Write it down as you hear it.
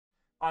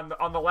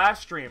On the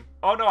last stream.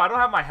 Oh no, I don't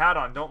have my hat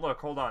on. Don't look.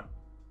 Hold on.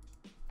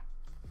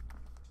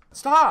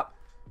 Stop!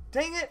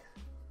 Dang it!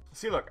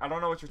 See, look, I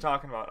don't know what you're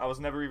talking about. I was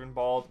never even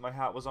bald. My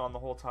hat was on the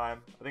whole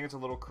time. I think it's a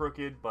little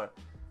crooked, but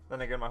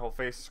then again, my whole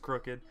face is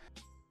crooked.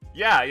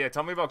 Yeah,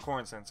 tell me about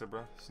corn sensor,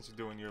 bro, since you're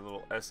doing your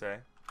little essay.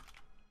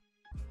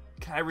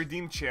 Can I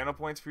redeem channel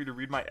points for you to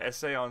read my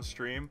essay on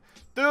stream?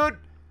 Dude!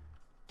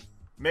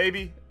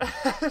 Maybe.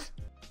 We're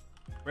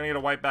gonna get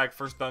a white bag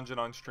first dungeon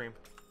on stream.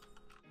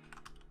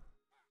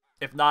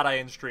 If not, I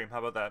end stream. How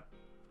about that?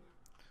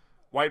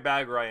 White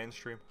bag or I end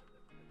stream?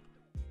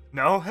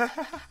 No?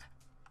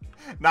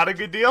 Not a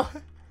good deal?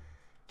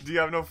 Do you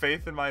have no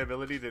faith in my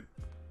ability to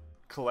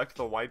collect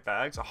the white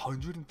bags?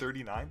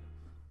 139?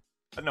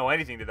 I don't know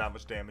anything did that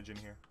much damage in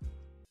here.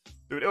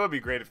 Dude, it would be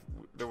great if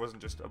there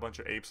wasn't just a bunch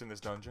of apes in this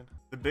dungeon.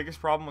 The biggest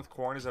problem with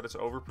corn is that it's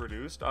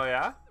overproduced. Oh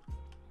yeah?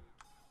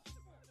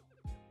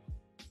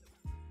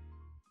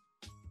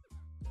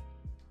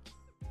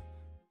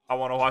 I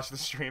want to watch the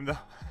stream though.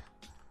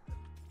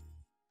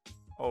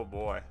 Oh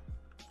boy.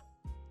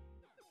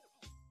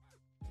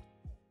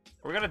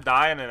 Are we gonna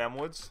die in an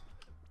M-Woods?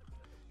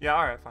 Yeah,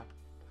 alright, fine.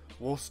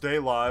 We'll stay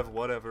live,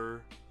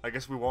 whatever. I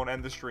guess we won't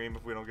end the stream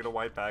if we don't get a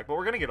white bag. But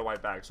we're gonna get a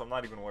white bag, so I'm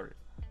not even worried.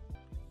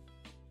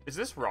 Is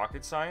this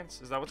rocket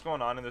science? Is that what's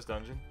going on in this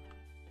dungeon?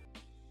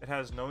 It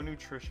has no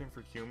nutrition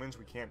for humans.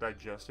 We can't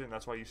digest it, and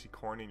that's why you see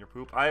corn in your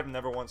poop. I have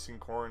never once seen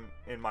corn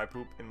in my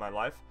poop in my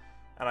life,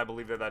 and I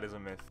believe that that is a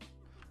myth.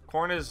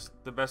 Corn is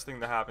the best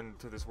thing to happen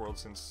to this world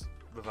since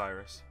the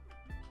virus.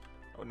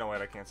 Oh, no,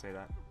 wait, I can't say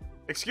that.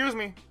 Excuse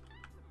me!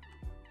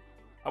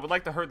 I would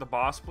like to hurt the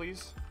boss,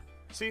 please.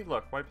 See,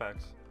 look, white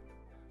bags.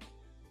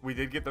 We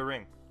did get the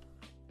ring.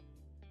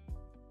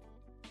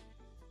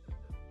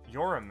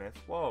 You're a myth.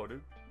 Whoa,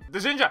 dude.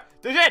 Dejinja!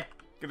 Dejin!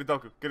 Get a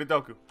Doku. Get a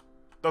Doku.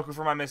 Doku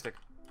for my Mystic.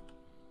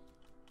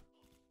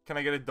 Can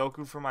I get a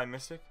Doku for my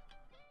Mystic?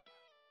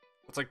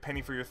 It's like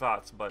penny for your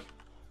thoughts, but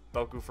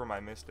Doku for my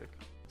Mystic.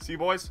 See,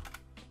 boys?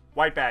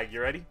 White bag,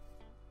 you ready?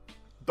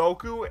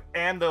 Doku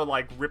and the,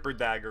 like, Ripper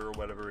Dagger or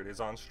whatever it is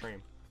on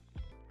stream.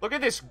 Look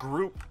at this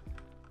group.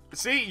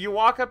 See, you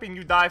walk up and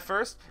you die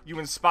first. You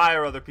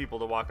inspire other people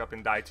to walk up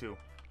and die too.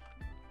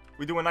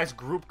 We do a nice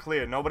group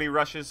clear. Nobody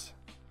rushes.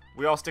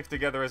 We all stick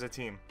together as a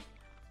team.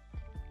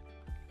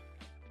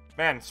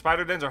 Man,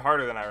 spider dens are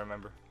harder than I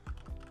remember.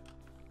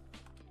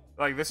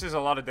 Like, this is a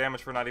lot of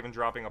damage for not even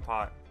dropping a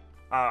pot.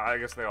 I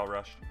guess they all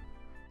rushed.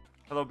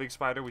 Hello, big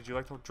spider. Would you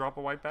like to drop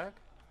a white bag?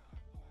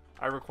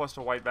 I request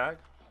a white bag.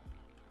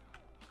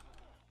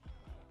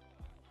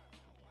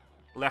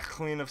 Lech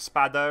clean of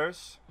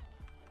spiders.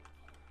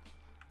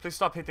 Please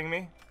stop hitting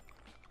me.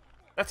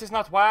 That is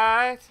not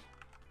white.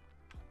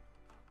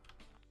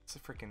 It's a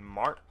freaking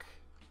mark.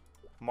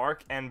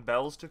 Mark and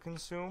bells to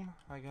consume,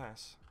 I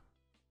guess.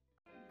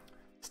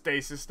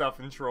 Stasis stuff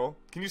and troll.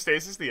 Can you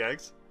stasis the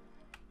eggs?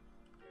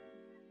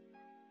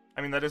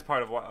 I mean, that is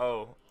part of why.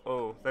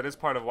 Oh, that is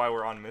part of why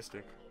we're on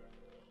Mystic.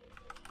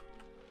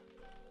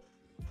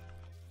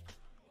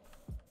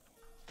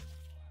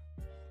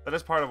 That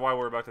is part of why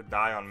we're about to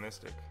die on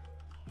Mystic.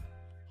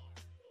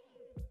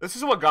 This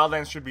is what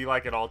Godlands should be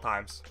like at all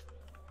times.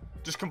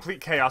 Just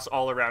complete chaos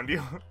all around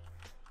you.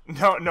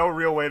 No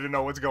real way to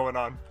know what's going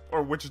on.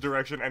 Or which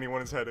direction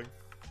anyone is heading.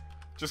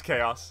 Just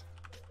chaos.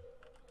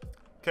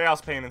 Chaos,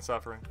 pain, and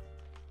suffering.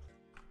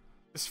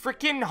 This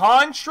freaking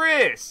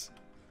Huntress!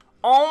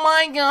 Oh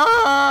my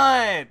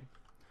god!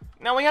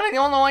 Now we gotta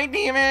go on the white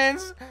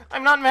demons!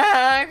 I'm not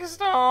maxed!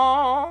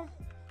 Oh.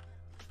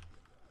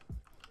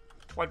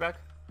 White back.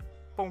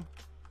 Boom.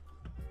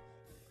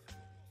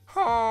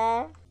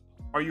 Oh.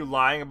 Are you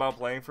lying about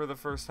playing for the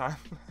first time?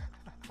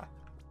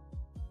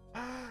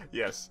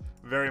 Yes,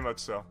 very much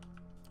so.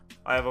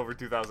 I have over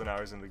 2,000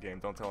 hours in the game,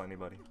 don't tell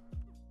anybody.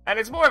 And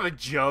it's more of a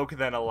joke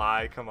than a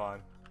lie, come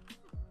on.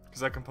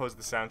 Because I composed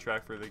the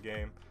soundtrack for the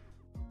game.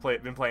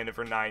 Been playing it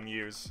for 9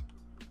 years.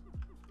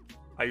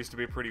 I used to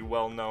be a pretty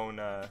well-known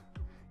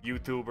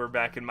YouTuber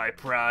back in my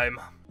prime.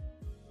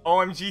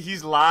 OMG,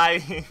 he's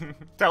lying.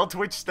 Tell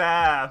Twitch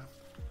staff.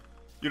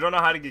 You don't know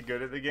how to get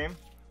good at the game?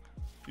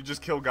 You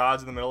just kill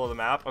gods in the middle of the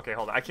map? Okay,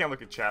 hold on. I can't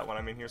look at chat when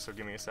I'm in here, so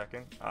give me a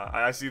second.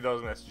 I see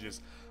those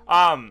messages.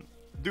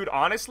 Dude,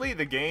 honestly,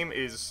 the game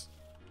is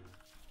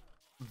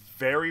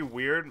very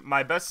weird.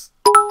 My best...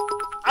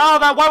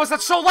 Oh, why was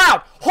that so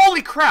loud?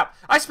 Holy crap!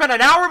 I spent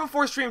an hour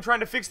before stream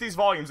trying to fix these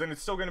volumes, and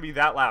it's still gonna be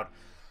that loud.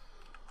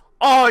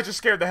 Oh, it just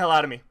scared the hell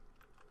out of me.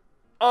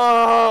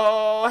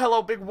 Oh,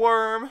 hello, big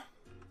worm.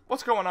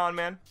 What's going on,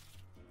 man?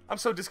 I'm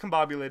so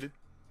discombobulated.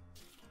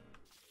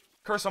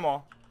 Curse them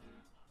all.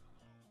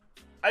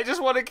 I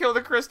just want to kill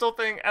the crystal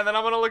thing, and then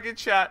I'm gonna look at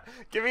chat.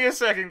 Give me a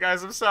second,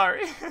 guys. I'm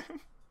sorry.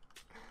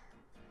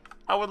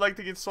 I would like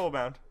to get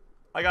soulbound.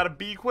 I got a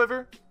bee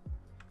quiver.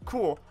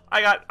 Cool.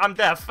 I'm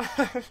deaf.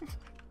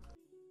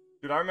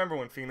 Dude, I remember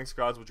when Phoenix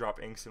gods would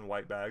drop inks in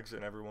white bags,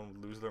 and everyone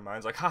would lose their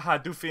minds. Like, haha,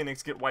 do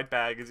Phoenix, get white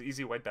bag. It's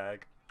easy white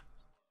bag.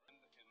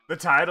 The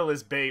title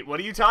is bait. What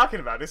are you talking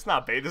about? It's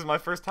not bait. This is my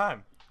first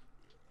time.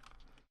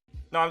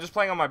 No, I'm just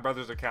playing on my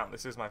brother's account.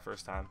 This is my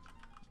first time.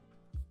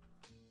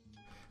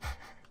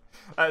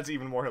 That's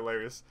even more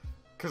hilarious.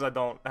 Because I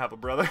don't have a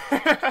brother.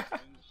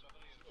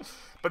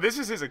 But this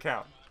is his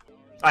account.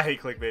 I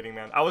hate clickbaiting,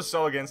 man. I was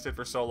so against it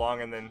for so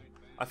long, and then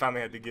I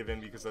finally had to give in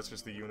because that's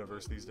just the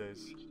universe these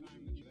days.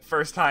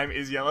 First time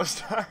is Yellow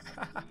Star.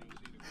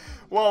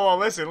 Whoa,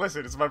 listen,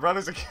 it's my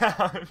brother's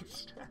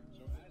account.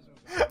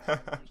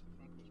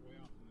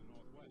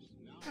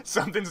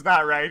 Something's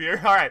not right here.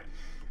 Alright,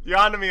 you're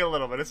on to me a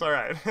little bit, it's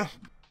alright.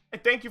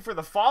 Thank you for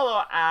the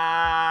follow,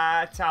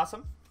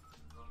 Towsome.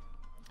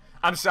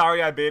 I'm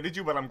sorry I baited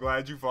you, but I'm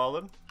glad you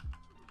followed.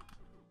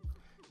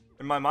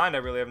 In my mind, I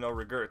really have no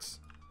regrets.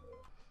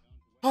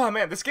 Oh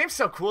man, this game's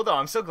so cool though.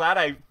 I'm so glad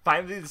I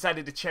finally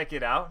decided to check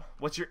it out.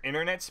 What's your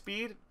internet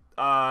speed?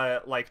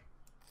 Like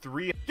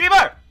 3.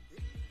 Keeper!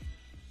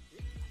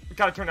 We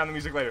gotta turn down the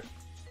music later.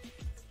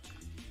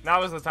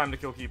 Now is the time to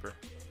kill Keeper.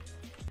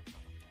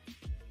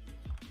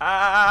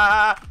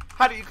 How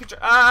do you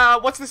control?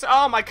 What's this?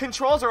 Oh, my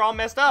controls are all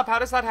messed up. How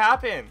does that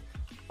happen?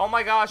 Oh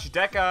my gosh,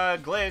 Deca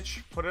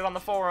glitch. Put it on the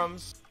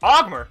forums.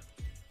 Ogmer!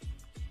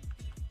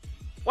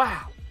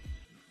 Wow.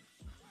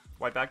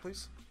 White back,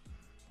 please.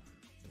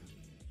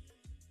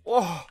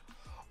 Oh,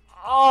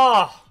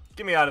 oh,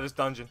 get me out of this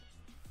dungeon.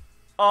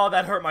 Oh,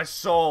 that hurt my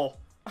soul.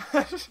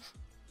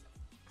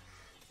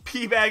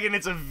 P-bag and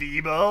it's a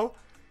Vibo?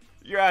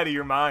 You're out of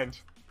your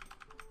mind.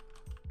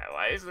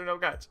 Why is there no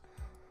gods?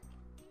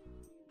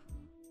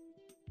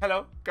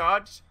 Hello,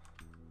 gods?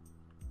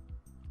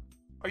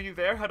 Are you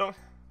there? I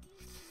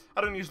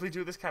don't usually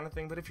do this kind of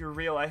thing, but if you're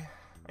real, I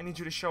need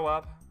you to show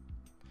up.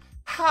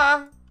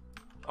 Ha!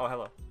 Oh,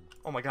 hello.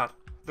 Oh my god,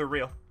 they're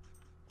real.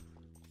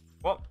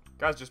 Well,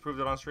 guys just proved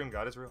it on stream.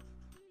 God is real.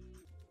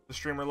 The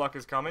streamer luck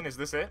is coming. Is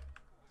this it?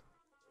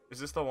 Is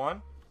this the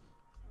one?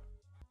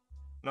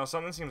 No,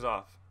 something seems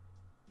off.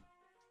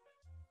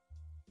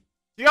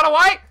 You got a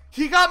white?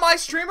 He got my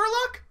streamer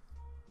luck?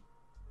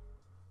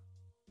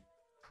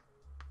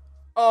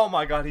 Oh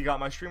my god, he got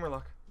my streamer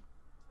luck.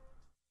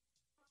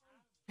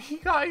 He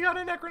got a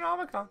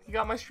Necronomicon. He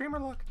got my streamer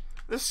luck.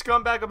 This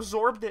scumbag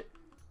absorbed it.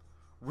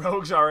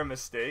 Rogues are a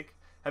mistake.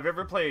 Have you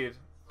ever played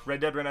Red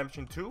Dead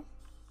Redemption 2?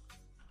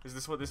 Is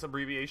this what this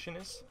abbreviation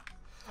is?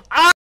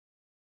 Ah!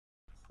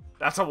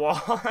 That's a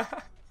wall.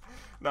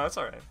 No, that's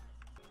alright.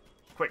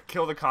 Quick,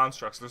 kill the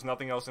constructs. There's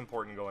nothing else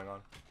important going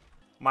on.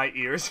 My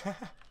ears.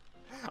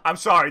 I'm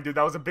sorry, dude.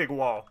 That was a big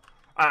wall.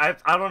 I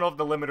don't know if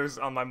the limiter's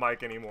on my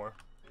mic anymore.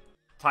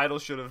 Title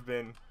should have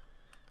been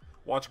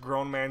Watch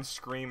Grown Man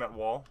Scream at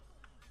Wall.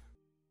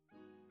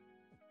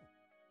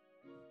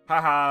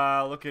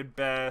 Haha, look at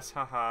Bess.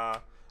 Haha.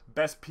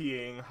 Bess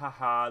peeing.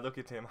 Haha, look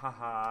at him.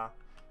 Haha.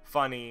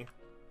 Funny.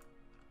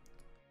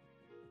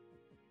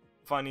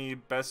 Funny.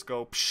 Bess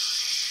go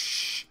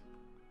pshh.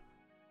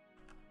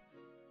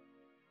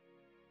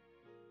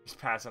 He's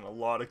passing a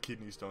lot of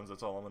kidney stones,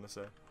 that's all I'm gonna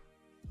say.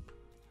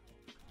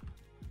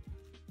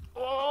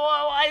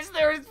 Oh, why is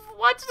there...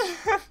 What?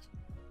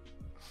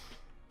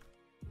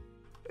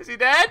 Is he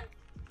dead?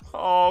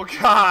 Oh,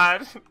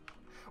 God.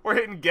 We're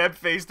hitting Geb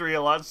phase 3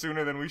 a lot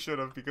sooner than we should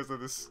have because of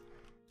this...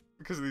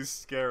 Because of these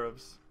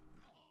scarabs.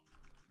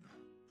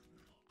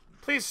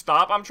 Please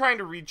stop. I'm trying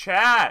to read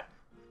chat.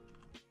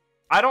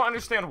 I don't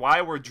understand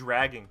why we're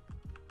dragging.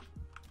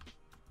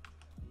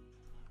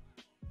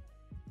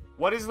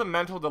 What is the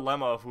mental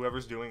dilemma of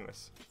whoever's doing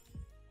this?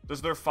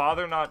 Does their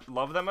father not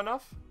love them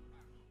enough?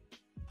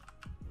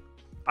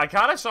 I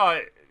kind of saw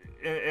it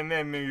in the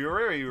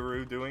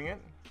Miuru doing it.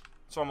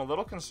 So I'm a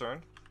little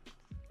concerned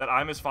that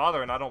I'm his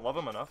father and I don't love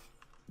him enough.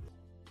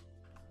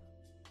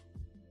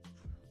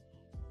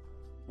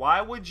 Why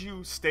would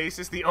you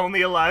stasis the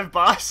only alive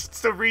boss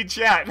to read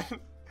chat?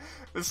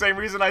 The same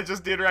reason I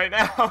just did right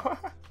now.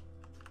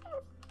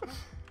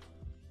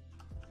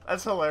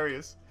 That's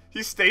hilarious.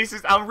 He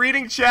stasis. I'm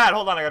reading chat.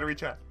 Hold on, I gotta read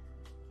chat.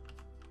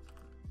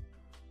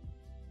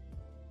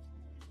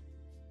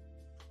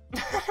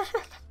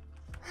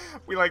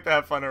 We like to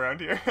have fun around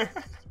here.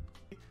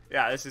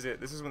 Yeah, this is it.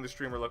 This is when the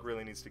streamer luck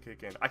really needs to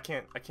kick in. I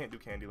can't do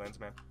Candylands,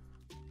 man.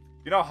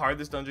 You know how hard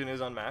this dungeon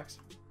is on max?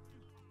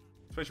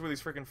 Especially with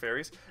these freaking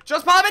fairies.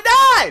 Just pop and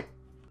die!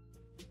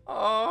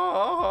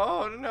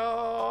 Oh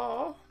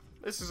no.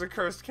 This is a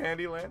cursed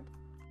Candyland.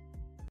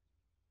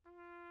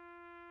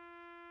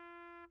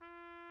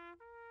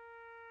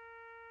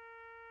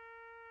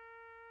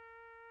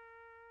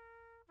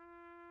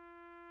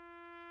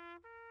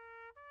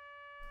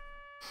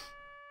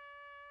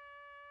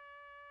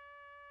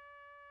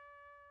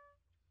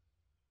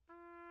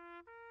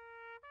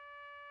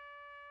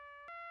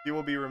 You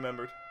will be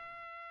remembered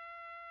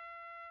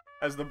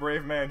as the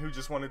brave man who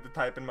just wanted to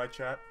type in my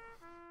chat.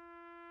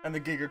 And the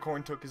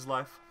Gigacorn took his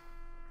life.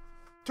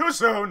 Too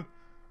soon,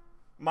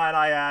 might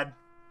I add.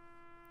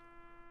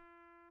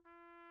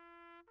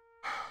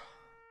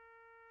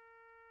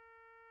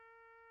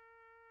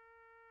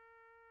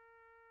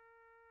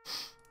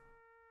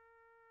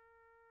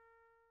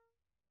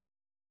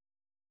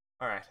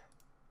 Alright,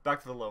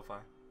 back to the lo-fi.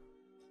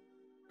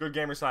 Good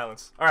gamer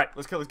silence. Alright,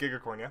 let's kill this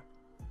Gigacorn, yeah?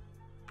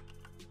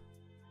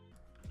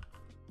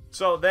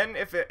 So then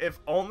if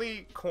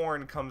only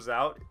corn comes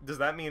out, does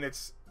that mean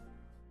it's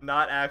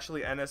not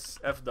actually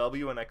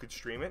NSFW and I could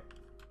stream it?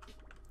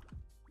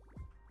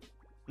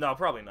 No,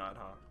 probably not,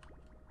 huh?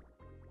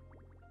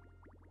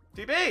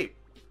 TB!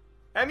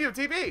 MU,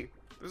 TB!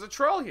 There's a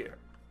troll here.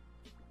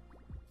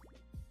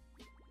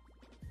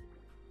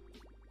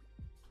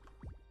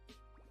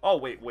 Oh,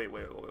 wait.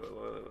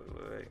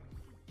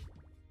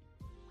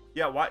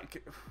 Yeah,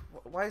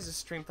 why is this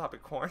stream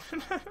topic corn?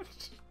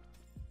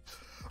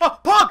 Oh,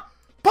 Pug!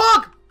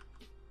 Pug!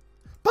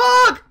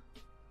 Pug!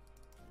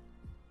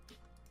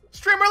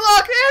 Streamer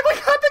luck, and we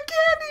got the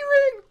candy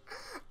ring!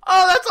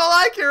 Oh, that's all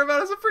I care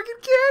about is a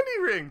freaking candy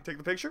ring. Take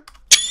the picture.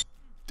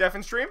 Def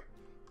and stream.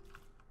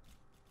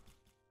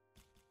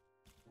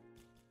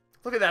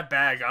 Look at that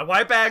bag. God,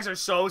 white bags are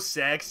so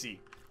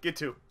sexy. Get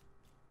 2.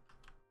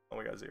 Oh,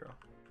 we got 0.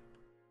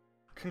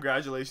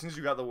 Congratulations,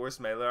 you got the worst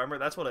melee armor.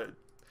 That's what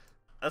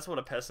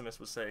a pessimist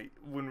would say.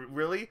 When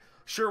really,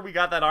 sure, we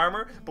got that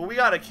armor, but we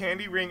got a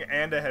candy ring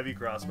and a heavy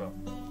crossbow,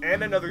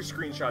 and another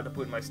screenshot to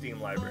put in my Steam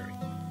library.